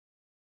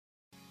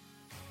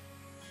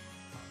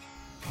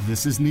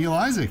This is Neil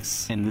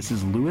Isaacs. And this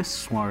is Luis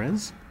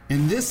Suarez.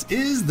 And this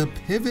is the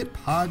Pivot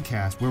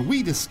Podcast, where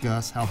we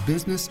discuss how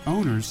business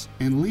owners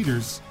and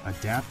leaders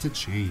adapt to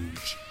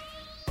change.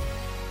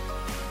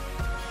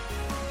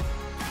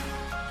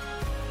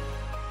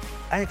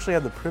 I actually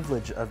had the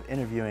privilege of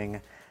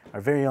interviewing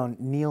our very own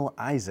Neil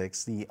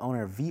Isaacs, the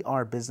owner of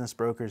VR Business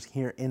Brokers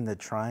here in the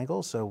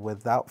Triangle. So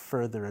without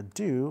further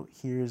ado,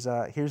 here's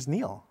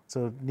Neil.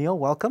 So Neil,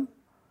 welcome.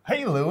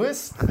 Hey,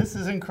 Luis, this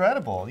is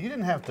incredible. You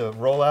didn't have to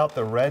roll out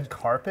the red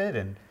carpet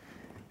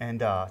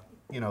and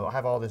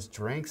have all these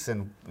drinks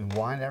and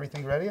wine and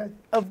everything ready.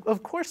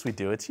 Of course we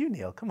do. It's you,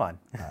 Neil. Come on.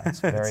 It's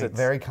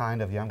very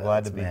kind of you. I'm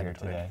glad to be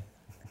mandatory. here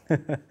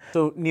today.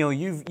 So Neil,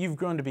 you've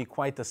grown to be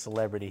quite the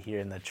celebrity here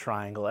in the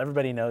Triangle.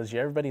 Everybody knows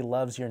you. Everybody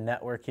loves your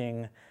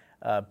networking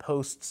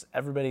posts.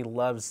 Everybody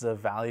loves the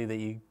value that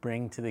you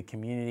bring to the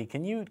community.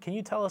 Can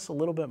you tell us a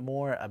little bit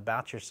more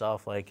about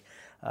yourself? Like,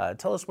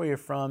 tell us where you're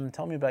from.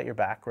 Tell me about your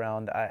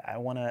background. I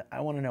wanna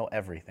know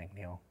everything,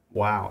 Neil.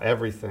 Wow,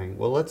 everything.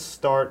 Well, let's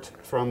start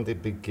from the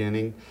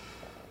beginning.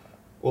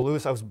 Well,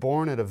 Luis, I was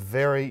born at a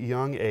very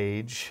young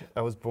age.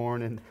 That was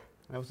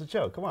a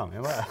joke. Come on,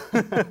 man.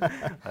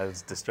 I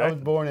was distracted. I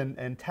was born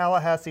in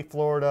Tallahassee,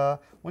 Florida.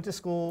 Went to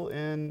school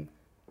ended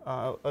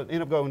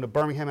up going to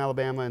Birmingham,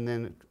 Alabama, and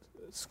then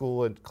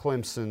school at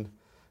Clemson,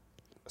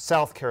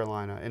 South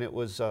Carolina. And it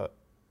was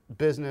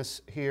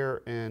business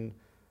here in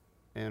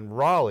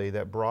Raleigh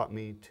that brought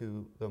me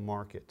to the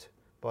market.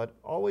 But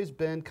always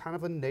been kind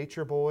of a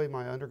nature boy.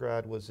 My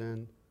undergrad was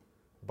in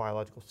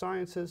biological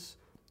sciences.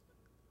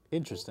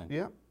 Interesting.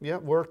 Yeah.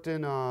 Worked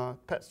in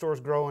pet stores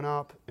growing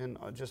up, and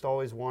just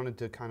always wanted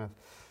to kind of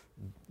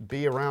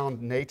be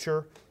around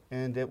nature.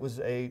 And it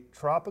was a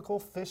tropical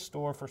fish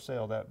store for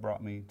sale that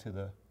brought me to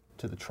the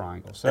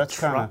Triangle. So that's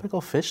kind of tropical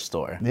fish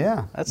store.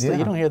 Yeah.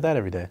 You don't hear that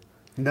every day.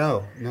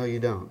 No, you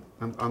don't.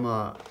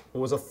 I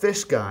was a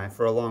fish guy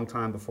for a long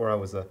time before I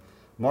was a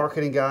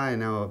marketing guy,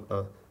 and now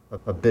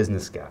a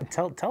business guy.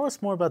 Tell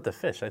us more about the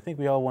fish. I think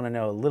we all want to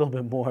know a little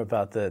bit more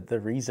about the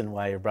reason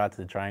why you're brought to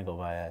the Triangle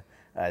by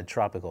a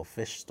tropical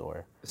fish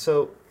store.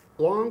 So,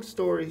 long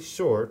story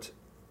short,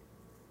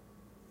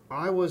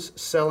 I was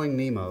selling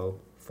Nemo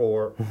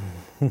for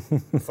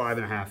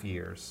 5.5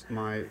 years.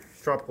 My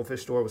tropical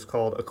fish store was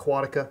called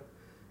Aquatica,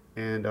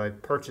 and I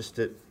purchased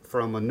it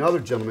from another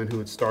gentleman who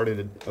had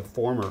started a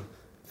former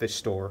fish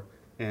store,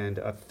 and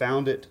I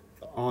found it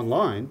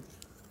online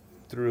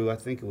through, I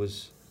think it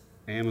was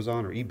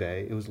Amazon or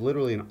eBay. It was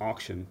literally an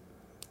auction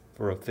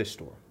for a fish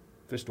store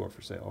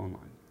for sale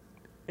online.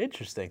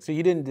 Interesting. So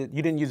you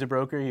didn't use a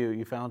broker.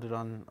 You found it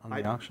on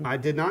the auction. I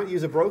did not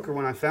use a broker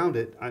when I found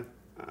it.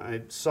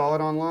 I saw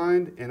it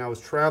online, and I was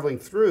traveling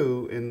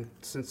through, and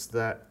since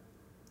that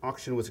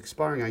auction was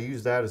expiring, I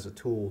used that as a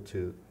tool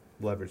to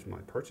leverage my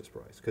purchase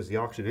price because the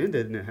auction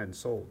ended and it hadn't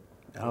sold.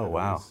 Oh,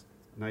 wow.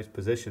 Nice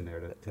position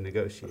there to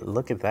negotiate.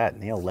 Look at that,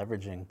 Neil,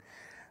 leveraging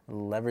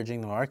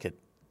the market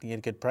to get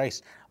a good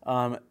price.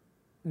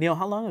 Neil,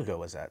 how long ago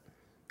was that?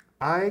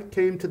 I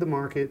came to the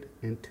market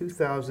in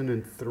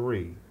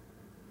 2003,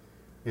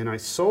 and I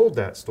sold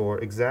that store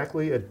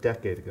exactly a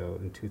decade ago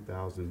in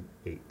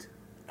 2008.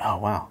 Oh,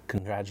 wow.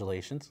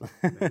 Congratulations.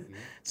 Thank you.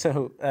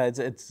 So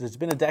it's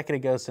been a decade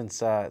ago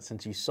since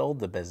you sold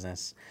the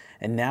business,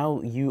 and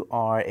now you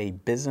are a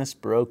business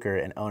broker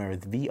and owner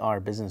of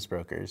VR Business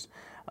Brokers.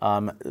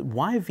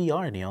 Why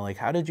VR, Neil? Like,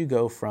 how did you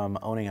go from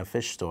owning a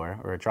fish store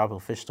or a tropical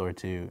fish store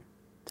to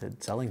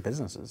selling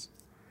businesses?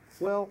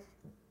 Well,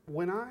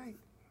 when I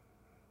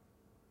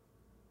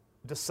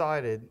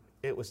decided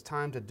it was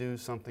time to do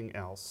something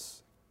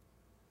else,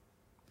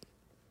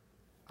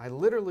 I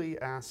literally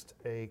asked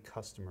a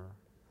customer,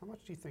 how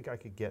much do you think I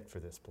could get for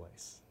this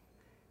place?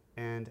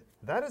 And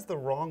that is the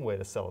wrong way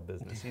to sell a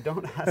business. You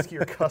don't ask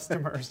your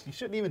customers. You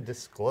shouldn't even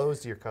disclose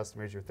to your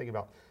customers you're thinking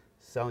about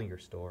selling your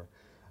store.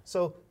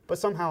 So, but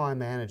somehow I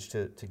managed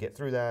to get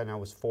through that, and I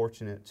was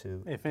fortunate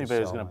to. If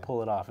anybody was going to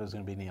pull it off, it was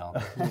going to be Neil.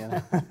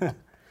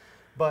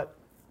 But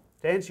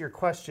to answer your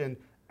question,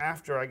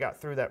 after I got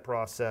through that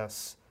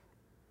process,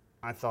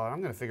 I thought, I'm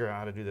going to figure out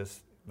how to do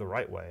this the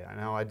right way.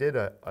 Now, I did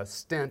a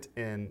stint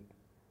in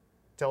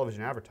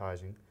television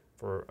advertising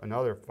for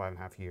another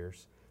 5.5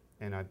 years,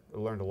 and I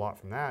learned a lot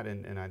from that,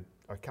 and I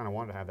kind of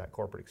wanted to have that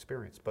corporate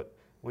experience. But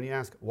when you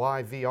ask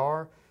why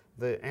VR,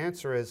 the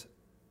answer is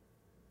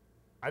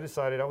I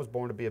decided I was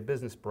born to be a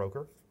business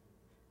broker,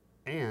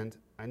 and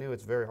I knew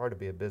it's very hard to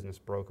be a business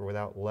broker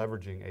without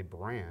leveraging a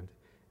brand. And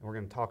we're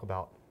going to talk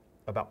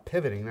about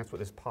pivoting. That's what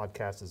this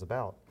podcast is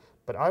about.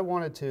 But I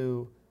wanted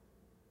to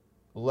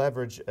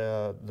leverage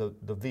the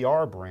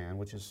VR brand,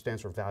 which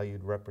stands for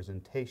Valued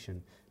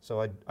Representation.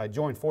 So I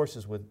joined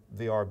forces with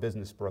VR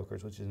Business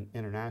Brokers, which is an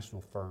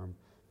international firm,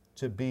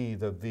 to be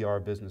the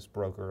VR business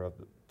broker of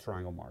the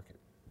Triangle market.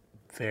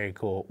 Very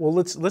cool. Well,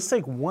 let's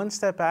take one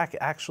step back.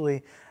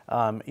 Actually,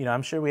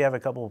 I'm sure we have a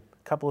couple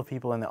of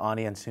people in the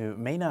audience who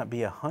may not be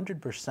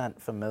 100%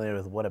 familiar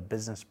with what a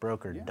business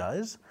broker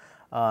does.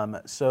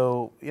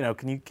 So,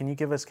 can you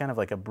give us kind of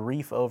like a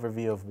brief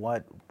overview of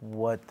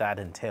what that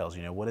entails?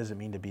 What does it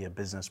mean to be a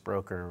business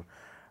broker?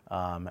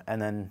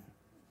 And then,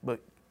 But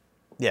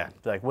yeah,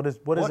 like what does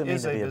it mean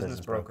is to a be a business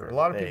business broker? broker? A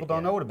lot of people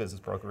don't know what a business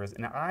broker is,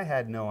 and I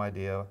had no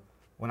idea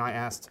when I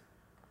asked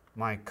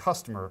my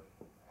customer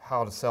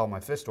how to sell my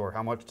fish store,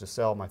 how much to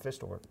sell my fish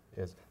store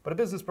is. But a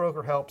business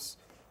broker helps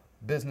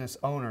business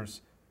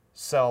owners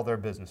sell their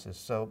businesses.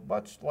 So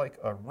much like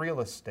a real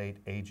estate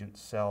agent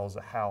sells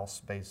a house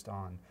based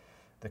on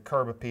the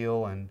curb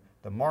appeal and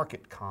the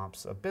market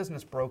comps, a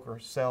business broker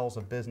sells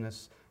a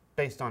business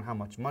based on how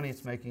much money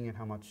it's making and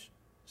how much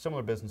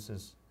similar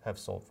businesses have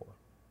sold for.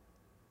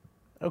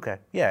 Okay,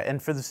 yeah,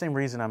 and for the same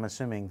reason, I'm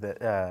assuming that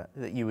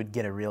that you would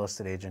get a real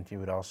estate agent, you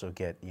would also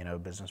get a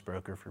business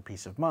broker for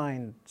peace of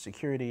mind,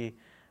 security,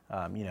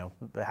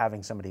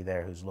 having somebody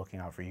there who's looking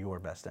out for your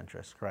best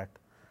interests. Correct?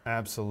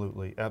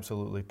 Absolutely,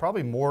 absolutely.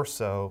 Probably more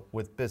so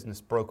with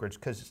business brokerage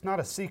because it's not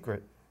a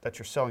secret that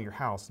you're selling your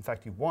house. In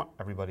fact, you want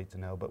everybody to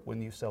know, but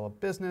when you sell a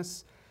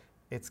business,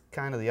 it's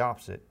kind of the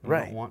opposite. You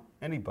Right. don't want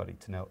anybody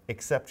to know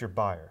except your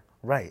buyer.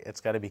 Right. It's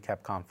got to be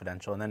kept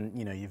confidential, and then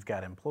you've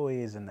got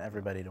employees and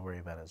everybody to worry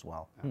about as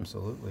well.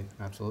 Absolutely,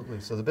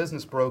 absolutely. So the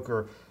business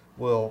broker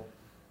will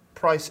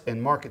price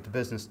and market the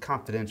business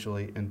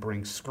confidentially and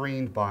bring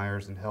screened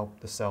buyers and help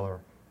the seller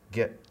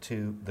get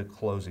to the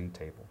closing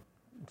table.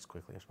 As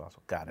quickly as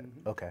possible. Got it.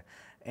 Okay.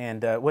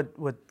 And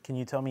what can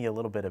you tell me a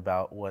little bit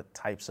about what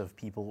types of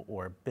people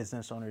or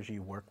business owners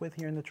you work with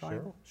here in the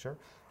Triangle? Sure.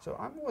 So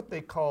I'm what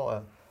they call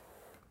a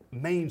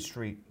Main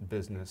Street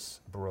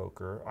business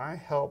broker. I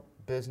help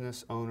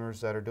business owners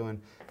that are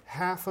doing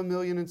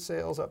 $500,000 in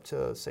sales up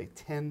to say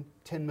 $10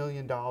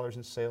 million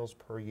in sales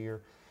per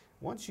year.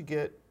 Once you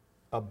get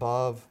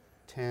above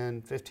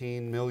 $10,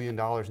 $15 million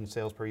in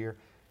sales per year,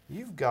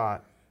 you've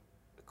got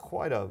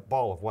quite a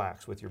ball of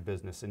wax with your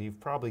business, and you've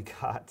probably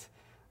got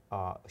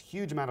a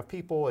huge amount of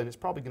people, and it's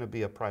probably going to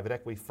be a private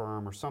equity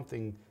firm or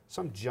something,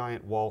 some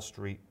giant Wall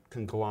Street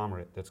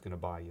conglomerate that's going to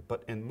buy you.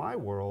 But in my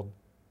world,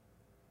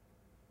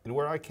 and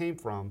where I came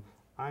from,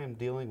 I am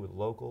dealing with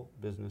local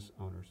business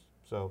owners.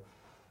 So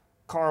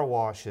car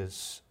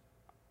washes,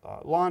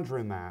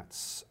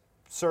 laundromats,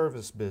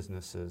 service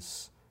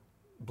businesses,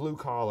 blue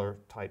collar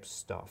type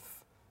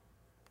stuff.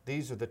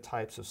 These are the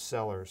types of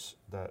sellers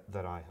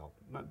that I help.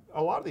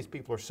 A lot of these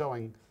people are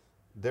selling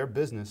their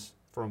business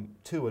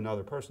to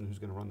another person who's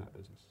going to run that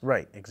business.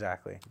 Right,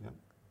 exactly. Yep.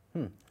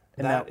 And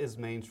That is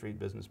Main Street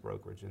business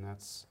brokerage, and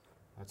that's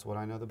what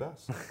I know the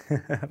best.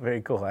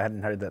 Very cool. I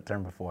hadn't heard that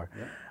term before.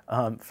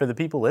 Yep. For the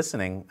people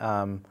listening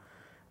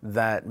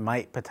that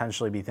might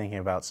potentially be thinking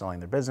about selling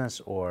their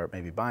business or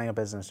maybe buying a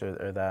business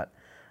or that,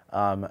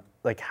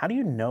 like how do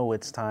you know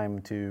it's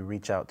time to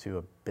reach out to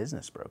a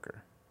business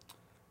broker?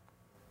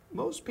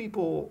 Most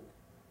people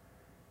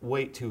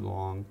wait too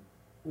long.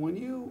 When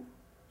you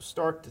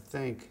start to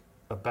think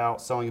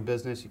about selling a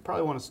business, you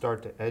probably want to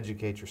start to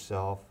educate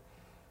yourself,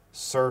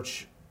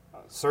 search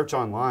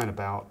online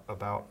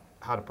about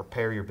how to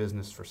prepare your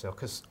business for sale.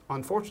 Because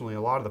unfortunately,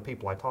 a lot of the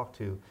people I talk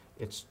to,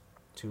 it's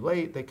too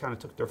late. They kind of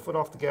took their foot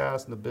off the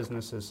gas and the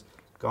business has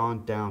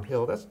gone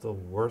downhill. That's the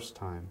worst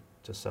time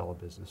to sell a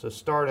business. So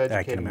start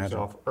educating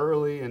yourself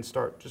early and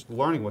start just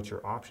learning what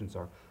your options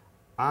are.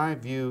 I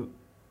view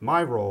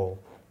my role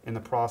in the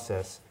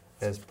process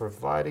as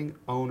providing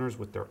owners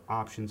with their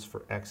options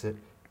for exit.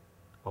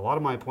 A lot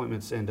of my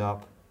appointments end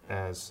up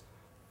as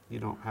you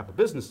don't have a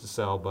business to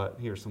sell, but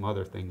here's some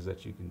other things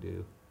that you can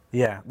do.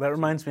 Yeah, that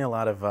reminds me a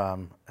lot of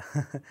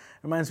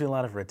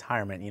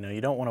retirement.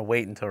 You don't want to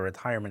wait until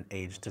retirement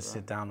age to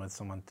sit down with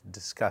someone to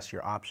discuss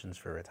your options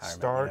for retirement.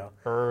 Start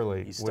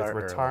early You start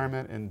with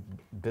retirement and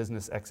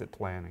business exit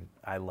planning.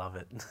 I love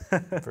it.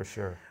 For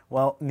sure.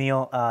 Well,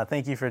 Neil,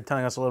 thank you for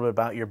telling us a little bit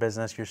about your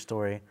business, your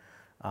story.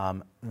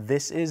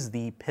 This is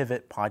the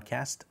Pivot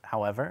Podcast,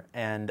 however,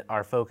 and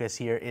our focus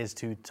here is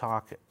to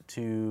talk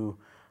to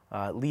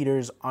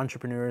leaders,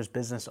 entrepreneurs,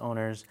 business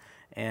owners,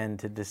 and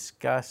to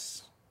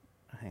discuss.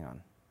 Hang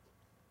on.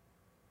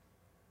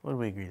 What did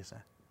we agree to say?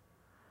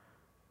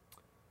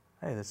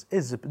 Hey, this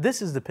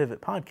is the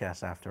Pivot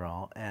Podcast after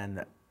all,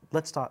 and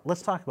let's talk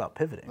about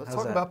pivoting. Let's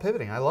talk about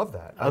pivoting. I love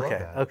that. I love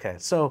that. Okay.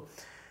 So,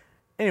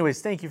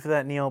 anyways, thank you for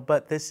that, Neil.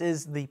 But this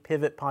is the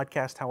Pivot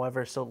Podcast,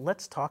 however. So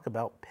let's talk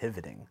about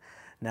pivoting.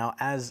 Now,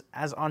 as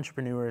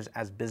entrepreneurs,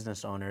 as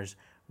business owners,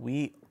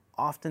 we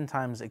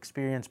oftentimes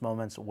experience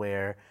moments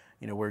where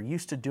we're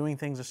used to doing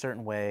things a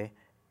certain way,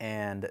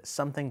 and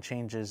something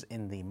changes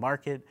in the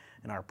market,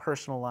 in our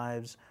personal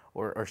lives,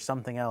 or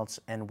something else,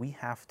 and we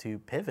have to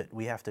pivot.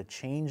 We have to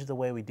change the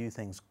way we do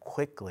things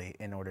quickly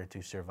in order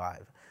to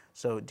survive.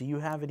 So do you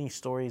have any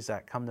stories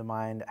that come to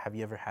mind? Have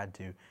you ever had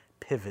to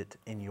pivot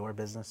in your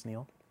business,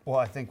 Neil? Well,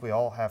 I think we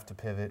all have to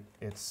pivot.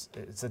 It's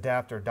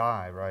adapt or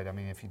die, right? I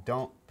mean, if you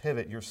don't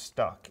pivot, you're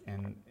stuck,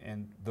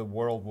 and the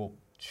world will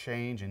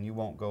change and you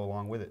won't go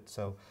along with it.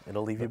 So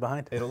it'll leave you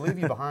behind. It'll leave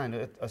you behind.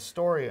 A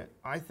story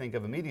I think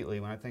of immediately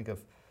when I think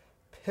of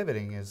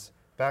pivoting is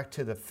back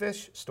to the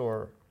fish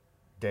store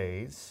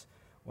days.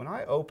 When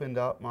I opened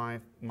up my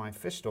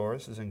fish store,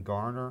 this is in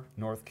Garner,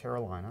 North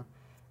Carolina,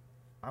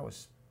 I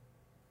was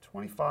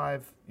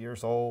 25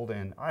 years old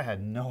and I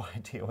had no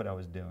idea what I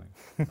was doing.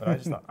 But I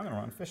just thought, I'm going to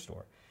run a fish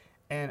store.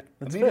 And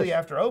It's immediately fish.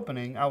 after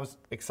opening, I was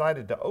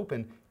excited to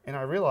open, and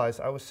I realized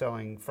I was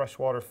selling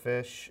freshwater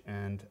fish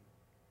and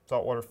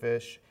saltwater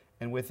fish,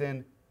 and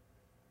within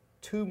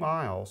 2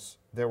 miles,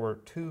 there were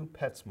 2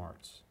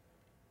 PetSmarts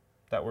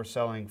that were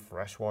selling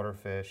freshwater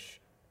fish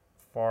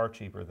far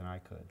cheaper than I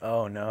could.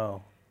 Oh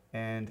no.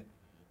 And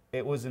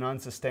it was an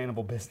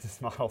unsustainable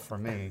business model for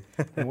me.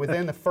 And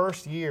within the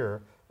first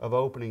year of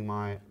opening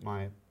my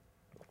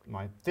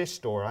fish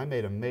store, I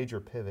made a major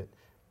pivot.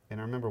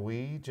 And I remember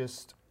we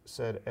just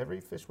said,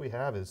 every fish we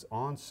have is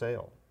on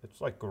sale.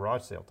 It's like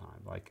garage sale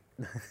time. Like,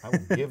 I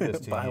will give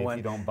this to Buy you one.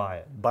 if you don't buy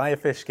it. Buy a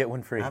fish, get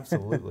one free.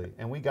 Absolutely.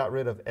 And we got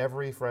rid of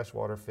every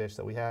freshwater fish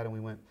that we had, and we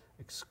went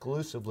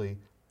exclusively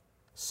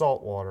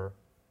saltwater,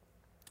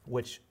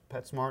 which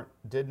PetSmart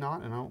did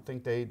not, and I don't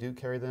think they do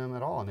carry them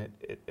at all. And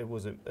it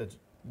was a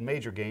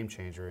major game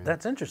changer. And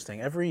That's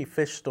interesting. Every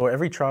fish store,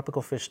 every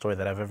tropical fish store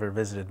that I've ever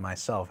visited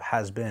myself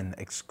has been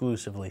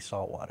exclusively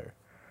saltwater.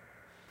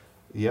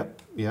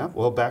 Yep, yeah.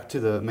 Well, back to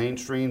the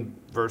mainstream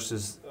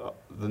versus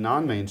the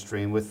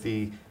non-mainstream. With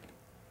the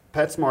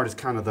PetSmart is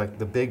kind of like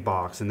the big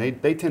box, and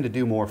they tend to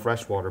do more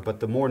freshwater. But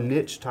the more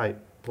niche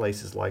type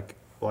places like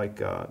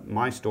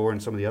my store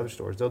and some of the other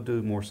stores, they'll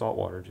do more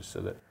saltwater just so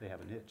that they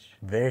have a niche.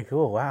 Very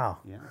cool. Wow.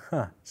 Yeah.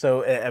 Huh.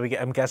 So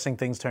I'm guessing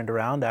things turned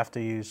around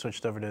after you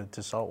switched over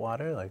to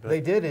saltwater. Like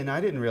They did, and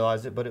I didn't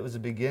realize it, but it was the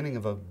beginning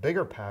of a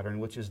bigger pattern,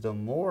 which is the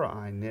more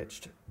I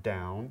niched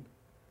down,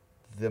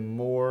 the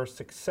more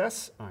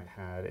success I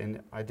had.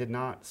 And I did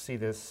not see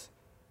this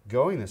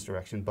going this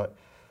direction, but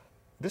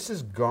this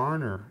is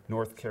Garner,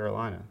 North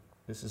Carolina.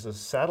 This is a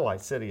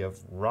satellite city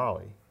of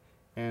Raleigh.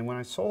 And when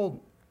I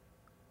sold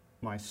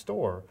my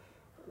store,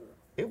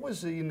 it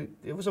was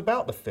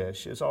about the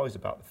fish. It was always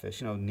about the fish.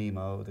 You know,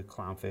 Nemo, the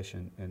clownfish,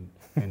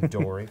 and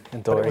Dory.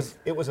 And But Dory.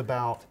 it was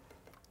about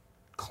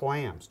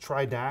clams,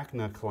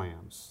 Tridacna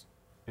clams,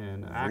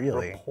 and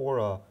Really?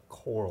 Acropora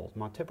corals,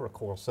 Montipora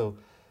corals. So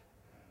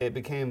it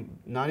became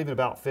not even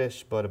about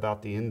fish, but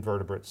about the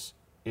invertebrates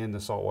in the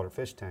saltwater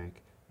fish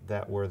tank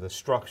that were the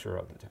structure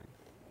of the tank.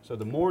 So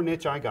the more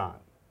niche I got,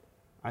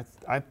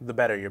 the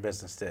better your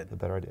business did. the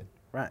better I did.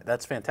 Right,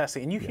 that's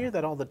fantastic, and you hear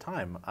that all the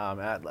time.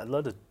 I'd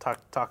love to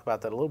talk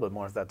about that a little bit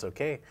more, if that's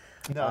okay.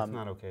 No, it's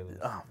not okay, Lou.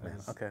 Oh man,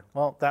 okay.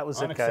 Well, that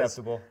was it, guys.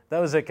 Unacceptable. That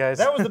was it, guys.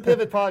 That was the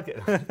Pivot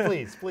Podcast.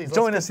 Please, let's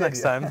Join us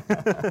next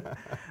continue.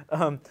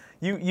 time.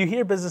 You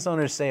hear business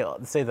owners say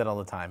that all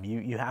the time.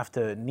 You have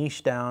to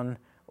niche down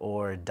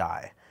or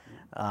die,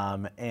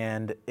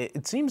 and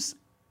it seems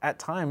at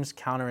times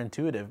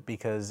counterintuitive,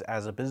 because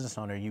as a business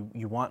owner,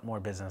 you want more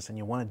business and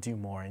you want to do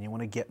more and you want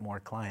to get more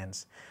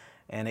clients.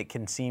 And it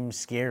can seem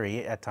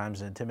scary at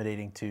times and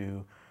intimidating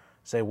to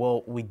say,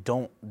 well, we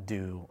don't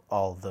do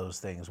all of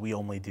those things. We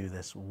only do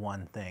this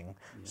one thing.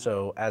 Yeah.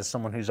 So as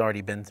someone who's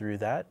already been through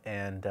that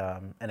and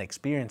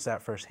experienced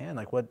that firsthand,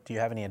 like, do you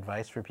have any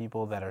advice for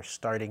people that are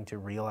starting to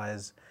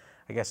realize,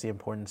 I guess, the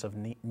importance of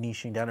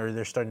niching down, or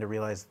they're starting to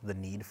realize the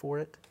need for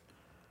it?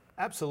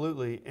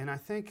 Absolutely. And I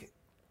think,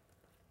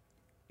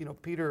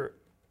 Peter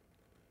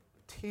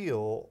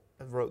Thiel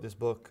wrote this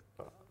book,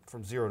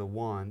 From Zero to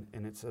One,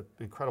 and it's an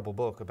incredible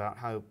book about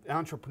how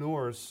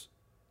entrepreneurs,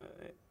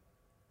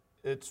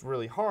 it's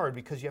really hard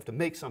because you have to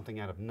make something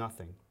out of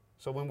nothing.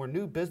 So when we're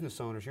new business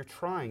owners, you're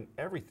trying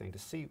everything to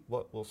see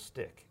what will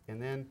stick.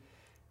 And then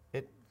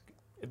it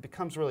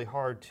becomes really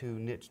hard to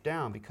niche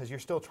down because you're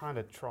still trying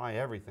to try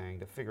everything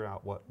to figure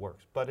out what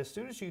works. But as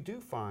soon as you do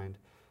find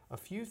a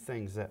few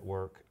things that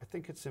work, I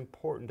think it's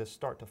important to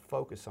start to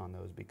focus on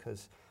those,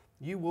 because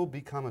you will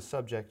become a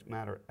subject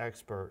matter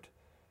expert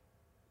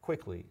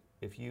quickly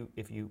if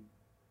you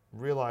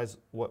realize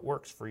what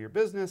works for your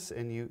business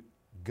and you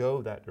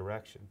go that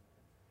direction.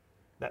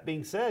 That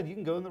being said, you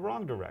can go in the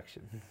wrong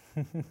direction.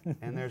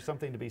 And there's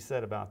something to be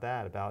said about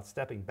that, about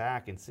stepping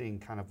back and seeing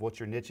kind of what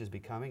your niche is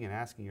becoming and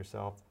asking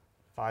yourself,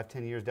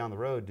 5-10 years down the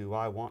road, do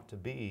I want to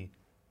be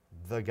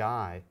the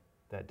guy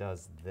that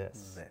does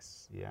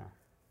this? Yeah.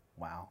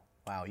 Wow,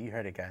 you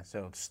heard it, guys.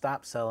 So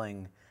stop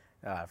selling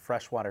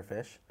freshwater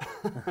fish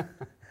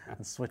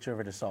and switch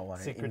over to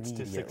saltwater. Secrets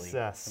to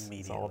success.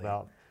 It's all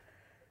about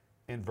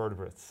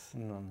invertebrates.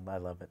 I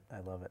love it.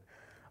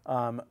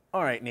 All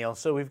right, Neil.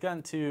 So we've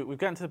gotten to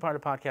the part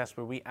of the podcast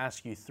where we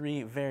ask you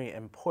 3 very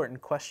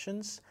important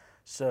questions.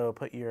 So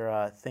put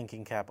your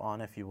thinking cap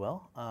on, if you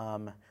will.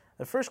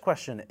 The first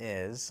question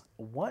is,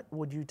 what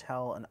would you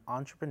tell an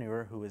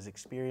entrepreneur who is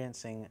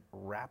experiencing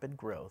rapid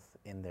growth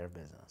in their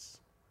business?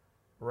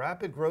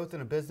 Rapid growth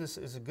in a business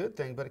is a good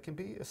thing, but it can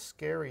be a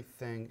scary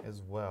thing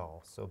as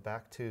well. So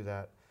back to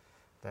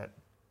that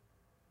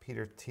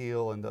Peter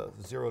Thiel and the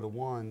 0 to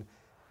 1.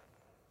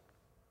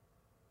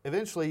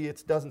 Eventually,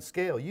 it doesn't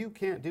scale. You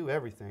can't do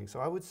everything.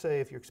 So I would say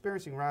if you're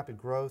experiencing rapid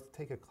growth,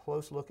 take a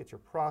close look at your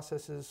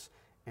processes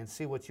and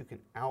see what you can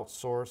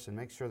outsource, and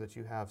make sure that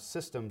you have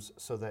systems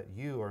so that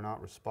you are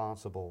not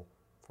responsible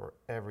for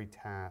every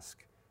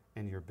task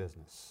in your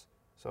business.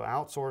 So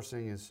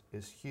outsourcing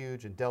is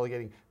huge, and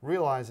delegating,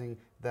 realizing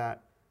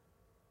that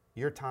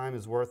your time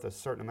is worth a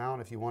certain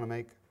amount. If you want to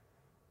make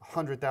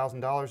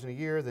 $100,000 in a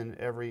year, then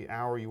every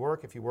hour you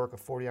work, if you work a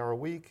 40-hour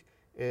week,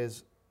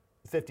 is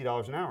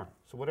 $50 an hour.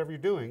 So whatever you're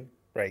doing,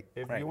 Right.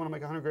 if right. you want to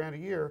make 100 grand a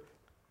year,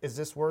 is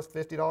this worth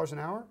 $50 an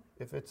hour?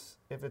 If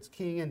it's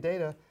keying in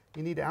data,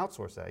 you need to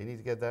outsource that. You need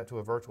to get that to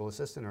a virtual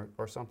assistant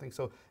or something.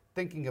 So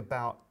thinking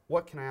about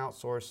what can I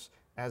outsource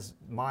as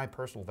my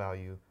personal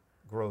value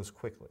grows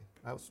quickly.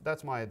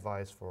 That's my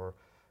advice for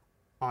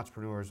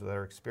entrepreneurs that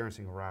are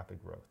experiencing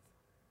rapid growth.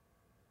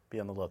 Be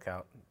on the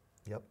lookout.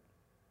 Yep.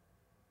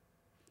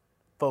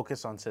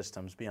 Focus on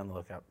systems. Be on the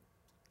lookout.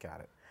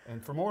 Got it.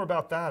 And for more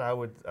about that, I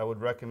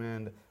would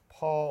recommend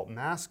Paul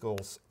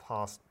Maskell's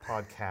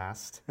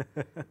podcast,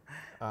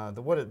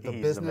 the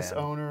He's Business the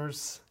man.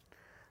 Owners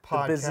The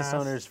podcast. Business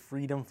Owner's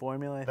Freedom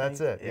Formula, I That's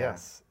think? it,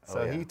 yes. Oh,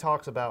 So yeah. he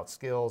talks about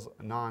skills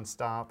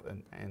nonstop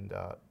and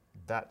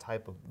that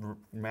type of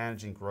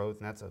managing growth,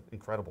 and that's an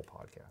incredible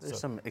podcast. There's So-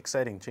 some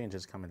exciting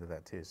changes coming to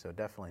that too, so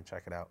definitely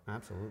check it out.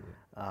 Absolutely.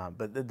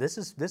 But this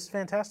is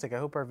fantastic. I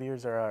hope our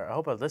viewers I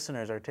hope our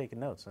listeners are taking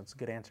notes. That's a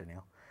good answer,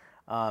 Neil.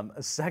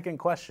 A second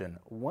question: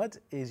 what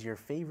is your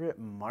favorite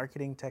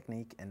marketing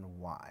technique and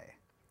why?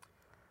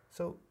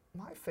 So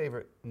my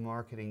favorite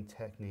marketing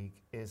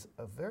technique is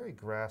a very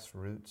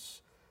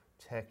grassroots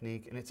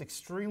technique, and it's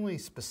extremely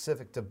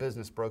specific to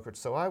business brokerage.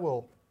 So I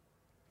will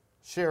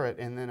share it,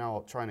 and then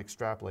I'll try and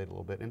extrapolate a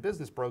little bit. In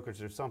business brokerage,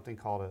 there's something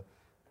called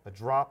a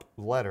drop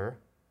letter,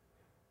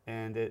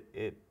 and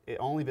it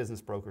only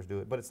business brokers do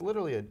it. But it's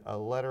literally a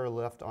letter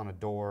left on a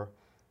door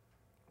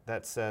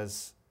that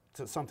says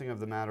something of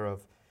the matter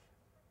of,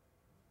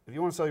 if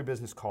you want to sell your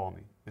business, call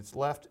me. It's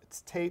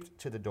taped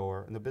to the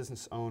door, and the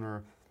business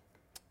owner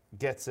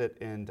gets it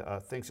and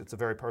thinks it's a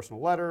very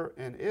personal letter,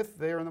 and if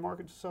they're in the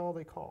market to sell,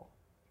 they call.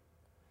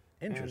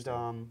 Interesting.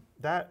 And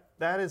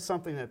that is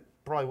something that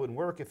probably wouldn't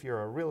work if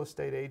you're a real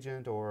estate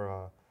agent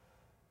or,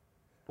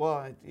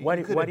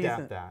 you could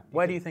adapt that.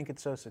 Why do you think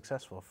it's so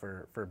successful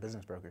for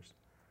business brokers?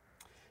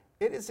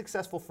 It is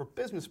successful for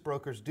business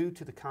brokers due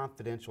to the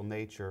confidential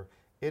nature.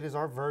 It is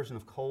our version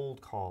of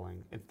cold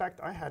calling. In fact,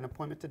 I had an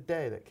appointment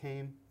today that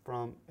came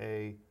from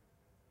a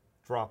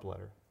drop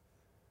letter.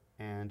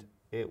 And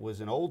it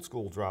was an old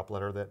school drop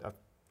letter that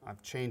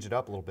I've changed it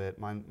up a little bit.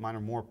 Mine are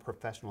more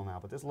professional now.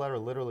 But this letter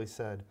literally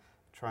said,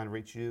 trying to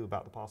reach you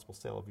about the possible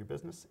sale of your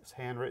business. It's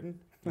handwritten,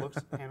 looks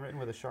handwritten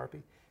with a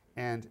Sharpie.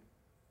 And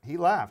he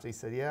laughed. He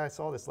said, yeah, I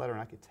saw this letter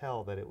and I could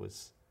tell that it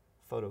was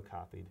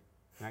photocopied.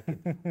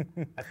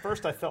 And at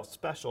first I felt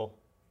special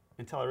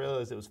until I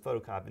realized it was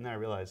photocopied. And then I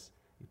realized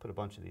you put a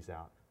bunch of these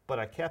out. But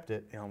I kept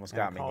it. You almost and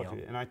got I me, called Neil.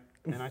 you.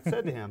 And I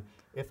said to him,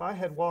 if I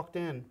had walked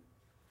in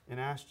and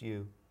asked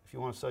you if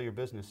you want to sell your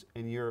business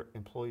and your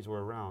employees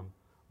were around,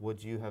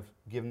 would you have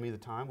given me the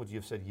time? Would you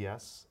have said,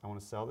 yes, I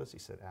want to sell this? He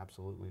said,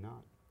 absolutely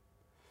not.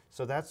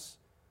 So that's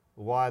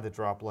why the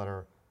drop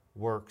letter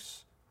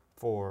works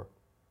for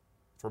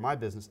my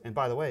business. And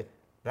by the way,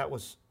 that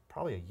was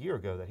probably a year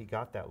ago that he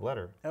got that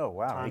letter. Oh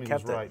wow, Timing he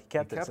kept was it. right. He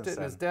kept it it since in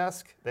then. his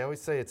desk. They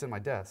always say it's in my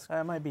desk.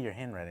 It might be your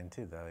handwriting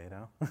too, though. You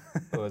know.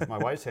 Oh, it's my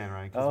wife's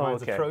handwriting because Oh,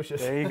 mine's okay.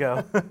 atrocious. There you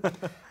go.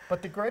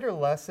 But the greater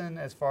lesson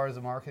as far as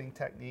a marketing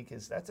technique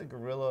is that's a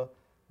guerrilla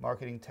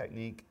marketing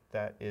technique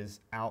that is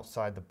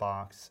outside the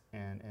box.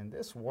 And in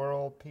this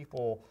world,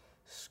 people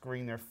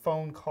screen their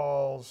phone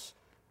calls,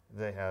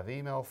 they have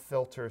email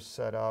filters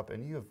set up,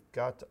 and you have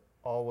got to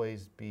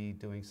always be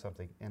doing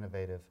something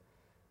innovative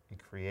and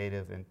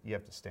creative, and you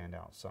have to stand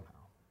out somehow.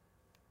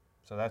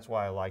 So that's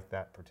why I like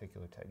that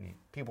particular technique.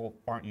 People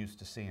aren't used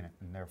to seeing it,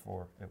 and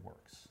therefore it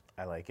works.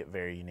 I like it.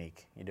 Very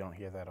unique. You don't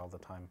hear that all the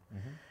time.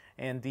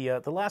 And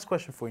the last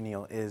question for you,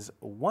 Neil, is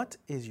what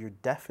is your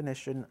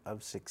definition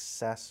of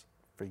success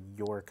for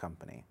your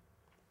company?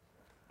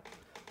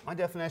 My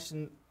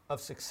definition of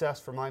success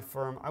for my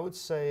firm, I would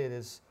say it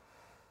is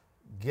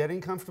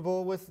getting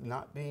comfortable with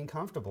not being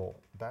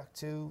comfortable. Back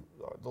to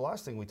the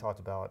last thing we talked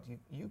about.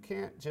 You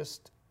can't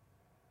just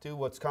do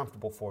what's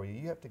comfortable for you.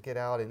 You have to get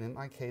out and, in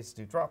my case,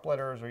 do drop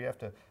letters, or you have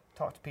to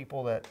talk to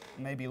people that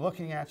may be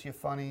looking at you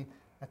funny.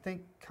 I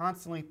think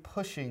constantly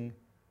pushing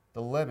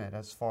the limit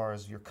as far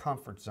as your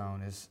comfort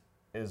zone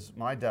is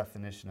my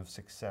definition of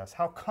success.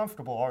 How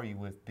comfortable are you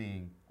with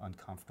being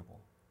uncomfortable?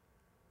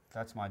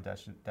 That's my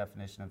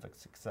definition of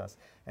success.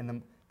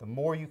 And the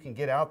more you can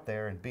get out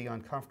there and be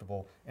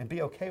uncomfortable and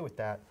be okay with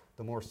that,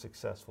 the more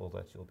successful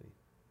that you'll be.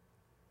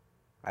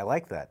 I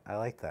like that. I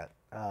like that.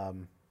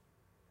 Don't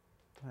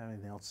have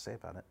anything else to say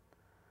about it.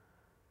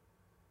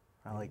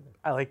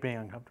 I like being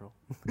uncomfortable.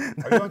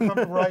 Are you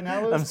uncomfortable right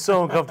now, Liz? I'm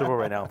so uncomfortable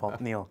right now,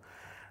 Neil.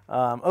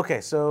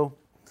 Okay, so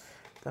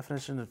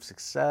definition of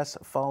success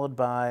followed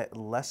by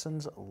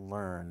lessons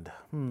learned.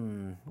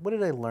 What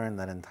did I learn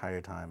that entire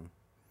time?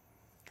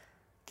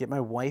 Get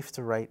my wife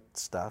to write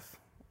stuff,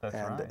 That's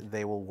and right.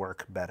 they will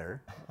work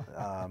better.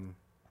 I'm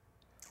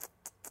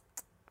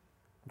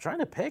trying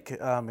to pick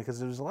because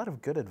there was a lot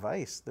of good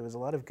advice. There was a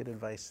lot of good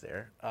advice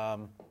there.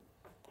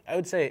 I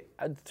would say,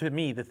 to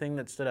me, the thing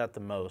that stood out the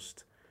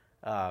most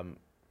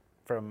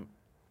from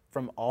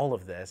all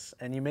of this,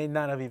 and you may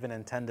not have even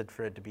intended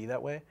for it to be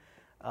that way,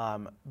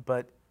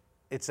 but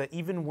it's that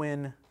even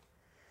when,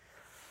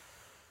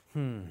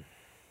 I'm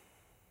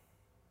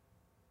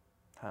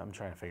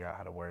trying to figure out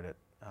how to word it.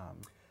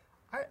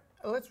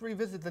 Let's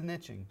revisit the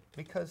niching,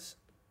 because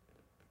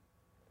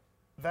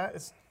that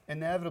is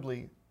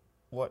inevitably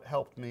what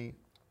helped me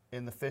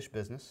in the fish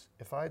business.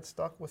 If I had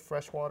stuck with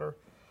freshwater,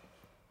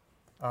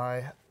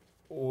 I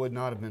would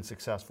not have been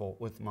successful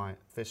with my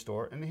fish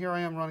store. And here I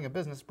am running a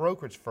business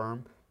brokerage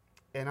firm,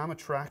 and I'm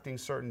attracting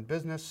certain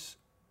business,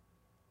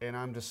 and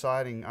I'm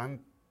deciding, I'm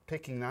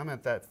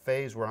at that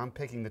phase where I'm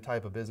picking the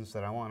type of business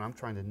that I want. I'm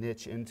trying to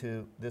niche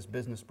into this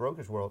business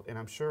brokerage world, and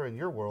I'm sure in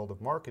your world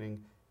of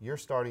marketing, you're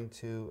starting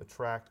to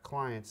attract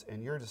clients,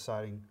 and you're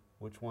deciding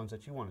which ones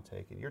that you want to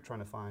take, and you're trying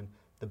to find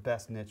the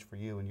best niche for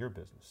you and your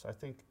business. I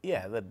think.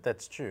 Yeah,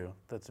 that's true.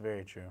 That's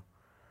very true.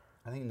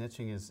 I think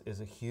niching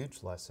is a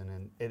huge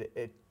lesson, and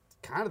it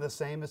kind of the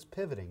same as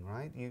pivoting,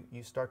 right?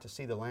 You start to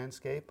see the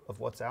landscape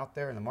of what's out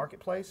there in the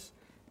marketplace,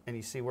 and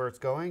you see where it's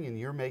going, and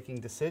you're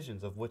making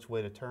decisions of which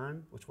way to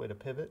turn, which way to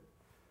pivot.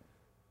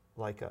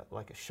 Like a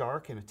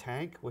shark in a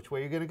tank, which way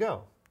you're going to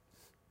go.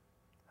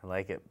 I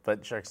like it.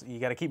 But sharks, you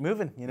got to keep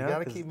moving, you know? You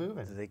got to keep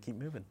moving. They keep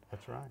moving.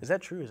 That's right. Is that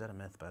true or is that a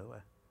myth, by the way?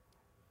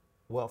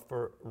 Well,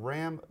 for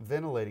ram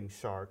ventilating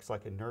sharks,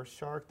 like a nurse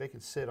shark, they can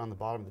sit on the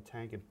bottom of the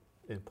tank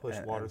and push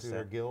water through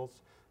their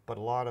gills. But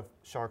a lot of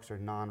sharks are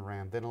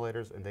non-ram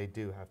ventilators, and they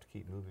do have to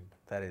keep moving.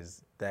 That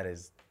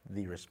is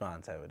the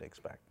response I would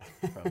expect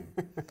from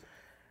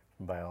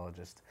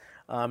biologists.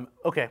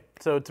 Okay,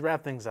 so to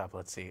wrap things up,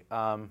 let's see.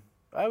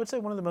 I would say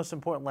one of the most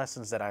important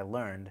lessons that I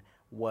learned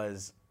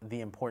was the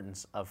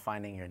importance of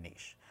finding your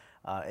niche.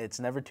 It's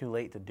never too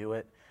late to do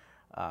it.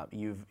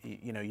 You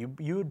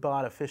had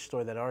bought a fish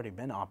store that had already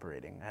been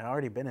operating, had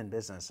already been in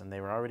business, and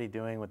they were already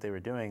doing what they were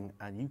doing,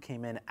 and you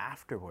came in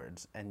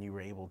afterwards and you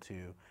were able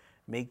to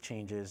make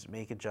changes,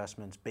 make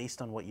adjustments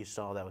based on what you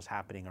saw that was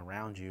happening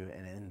around you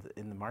and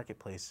in the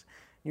marketplace,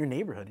 in your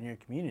neighborhood, in your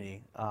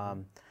community.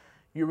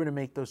 You were going to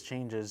make those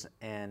changes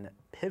and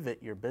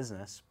pivot your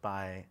business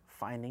by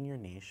finding your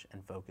niche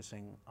and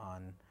focusing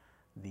on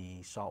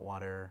the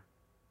saltwater,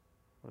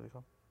 what are they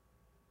called?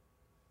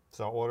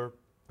 Saltwater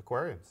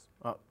aquariums.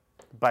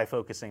 By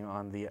focusing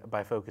on the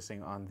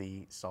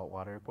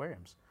saltwater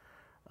aquariums.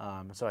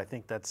 So I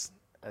think that's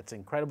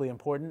incredibly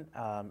important.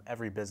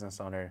 Every business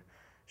owner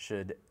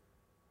should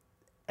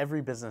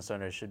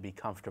be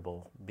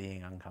comfortable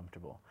being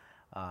uncomfortable,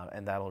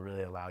 and that'll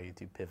really allow you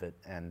to pivot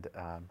and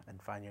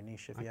find your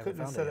niche if you haven't found it yet. I couldn't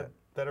have said it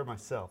better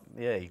myself.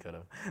 Yeah, you could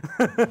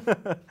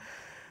have.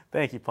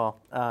 Thank you, Paul.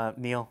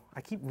 Neil,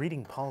 I keep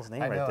reading Paul's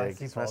name right there. It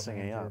keeps messing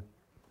me up.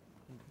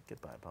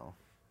 Goodbye, Paul.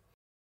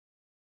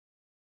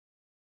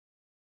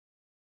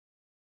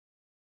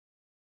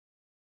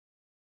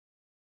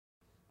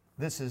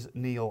 This is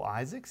Neil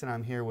Isaacs, and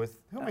I'm here with,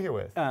 who am I here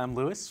with? I'm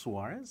Luis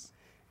Suarez.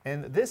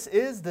 And this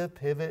is the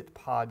Pivot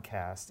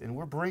Podcast, and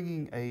we're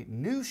bringing a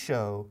new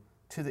show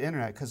to the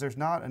internet because there's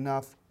not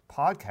enough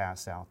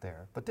podcasts out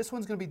there. But this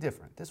one's going to be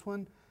different. This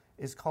one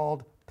is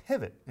called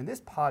Pivot, and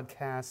this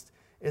podcast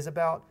is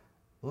about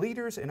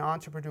leaders and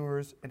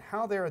entrepreneurs and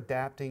how they're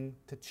adapting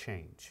to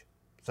change.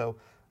 So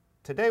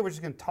today we're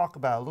just going to talk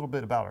about a little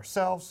bit about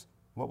ourselves,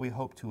 what we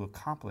hope to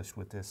accomplish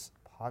with this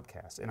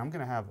podcast. And I'm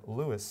going to have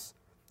Luis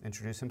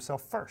introduce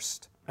himself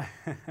first.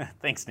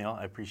 Thanks, Neil.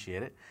 I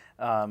appreciate it.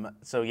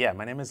 So yeah,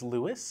 my name is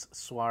Luis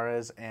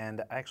Suarez,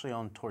 and I actually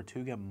own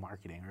Tortuga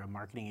Marketing, or a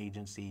marketing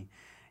agency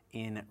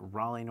in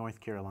Raleigh, North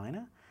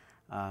Carolina.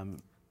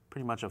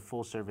 Pretty much a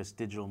full-service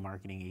digital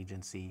marketing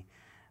agency.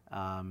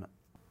 I'm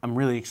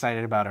really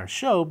excited about our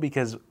show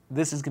because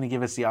this is going to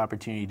give us the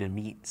opportunity to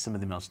meet some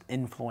of the most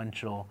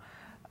influential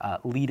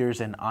leaders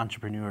and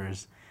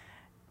entrepreneurs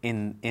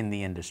in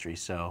the industry.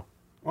 So.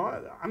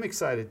 Well, I'm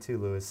excited too,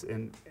 Luis,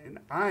 and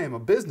I am a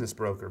business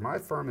broker. My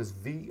firm is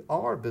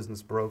VR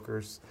Business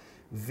Brokers.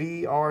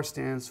 VR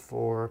stands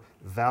for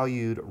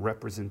Valued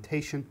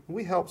Representation.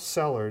 We help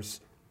sellers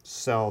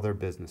sell their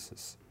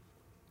businesses.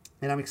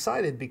 And I'm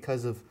excited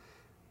because of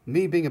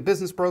me being a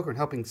business broker and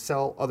helping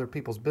sell other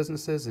people's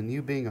businesses, and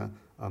you being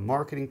a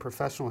marketing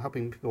professional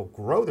helping people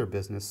grow their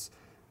business.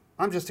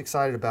 I'm just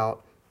excited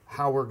about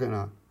how we're going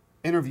to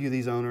interview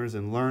these owners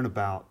and learn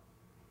about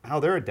how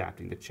they're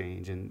adapting to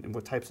change and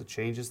what types of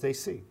changes they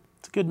see.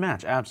 It's a good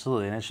match,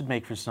 absolutely, and it should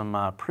make for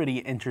some pretty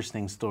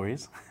interesting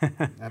stories.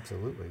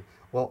 Absolutely.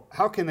 Well,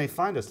 how can they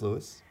find us,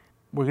 Luis?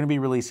 We're going to be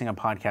releasing a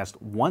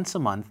podcast once a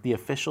month. The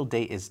official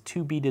date is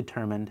to be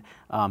determined,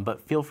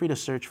 but feel free to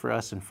search for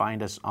us and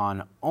find us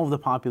on all of the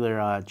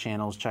popular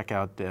channels. Check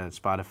out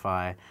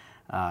Spotify,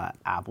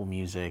 Apple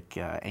Music,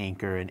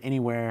 Anchor, and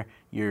anywhere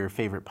your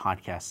favorite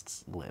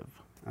podcasts live.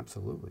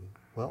 Absolutely.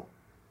 Well,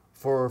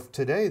 for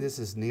today, this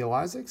is Neil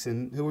Isaacs,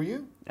 and who are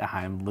you?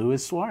 I'm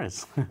Luis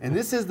Suarez. And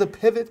this is the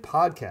Pivot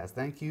Podcast.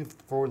 Thank you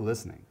for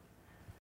listening.